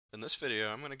In this video,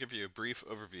 I'm going to give you a brief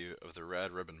overview of the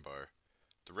RadRibbonBar.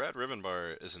 The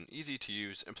RadRibbonBar is an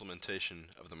easy-to-use implementation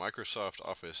of the Microsoft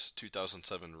Office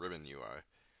 2007 Ribbon UI.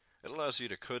 It allows you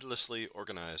to codelessly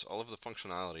organize all of the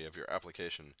functionality of your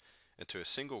application into a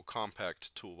single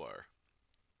compact toolbar.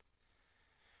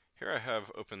 Here I have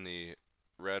open the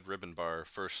RadRibbonBar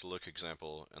First Look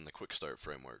example in the Quick Start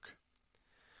framework.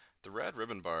 The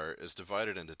RadRibbonBar is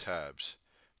divided into tabs.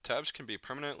 Tabs can be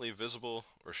permanently visible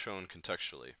or shown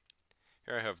contextually.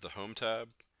 Here I have the Home tab,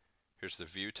 here's the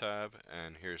View tab,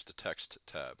 and here's the Text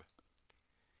tab.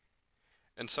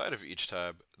 Inside of each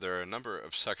tab, there are a number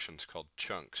of sections called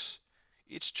chunks.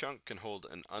 Each chunk can hold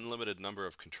an unlimited number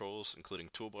of controls, including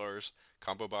toolbars,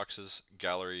 combo boxes,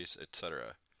 galleries,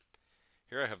 etc.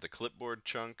 Here I have the Clipboard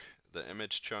chunk, the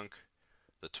Image chunk,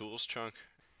 the Tools chunk,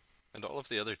 and all of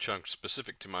the other chunks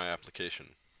specific to my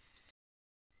application.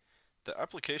 The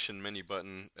Application menu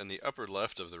button in the upper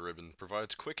left of the ribbon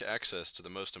provides quick access to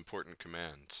the most important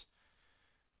commands.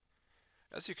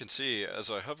 As you can see,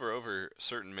 as I hover over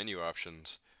certain menu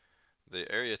options,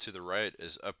 the area to the right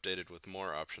is updated with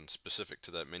more options specific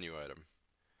to that menu item.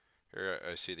 Here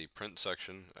I see the Print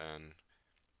section, and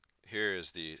here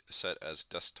is the Set as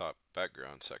Desktop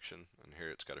Background section, and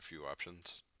here it's got a few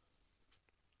options.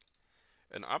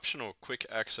 An optional quick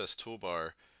access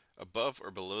toolbar above or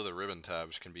below the ribbon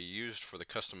tabs can be used for the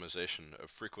customization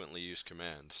of frequently used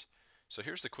commands. So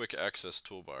here's the quick access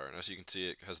toolbar, and as you can see,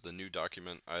 it has the new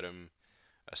document item,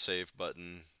 a save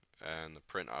button, and the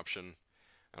print option.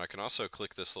 And I can also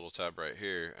click this little tab right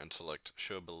here and select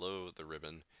show below the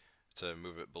ribbon to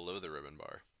move it below the ribbon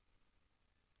bar.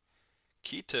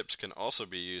 Key tips can also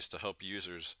be used to help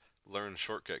users learn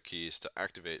shortcut keys to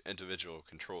activate individual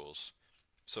controls.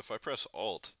 So if I press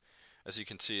Alt, as you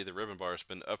can see, the ribbon bar has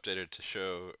been updated to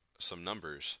show some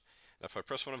numbers. And if I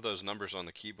press one of those numbers on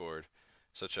the keyboard,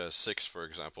 such as 6 for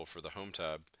example for the Home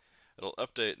tab, it'll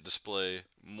update and display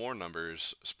more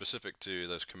numbers specific to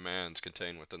those commands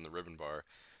contained within the ribbon bar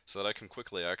so that I can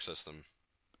quickly access them.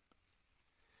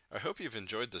 I hope you've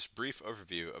enjoyed this brief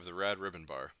overview of the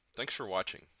RadRibbonBar. Thanks for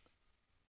watching.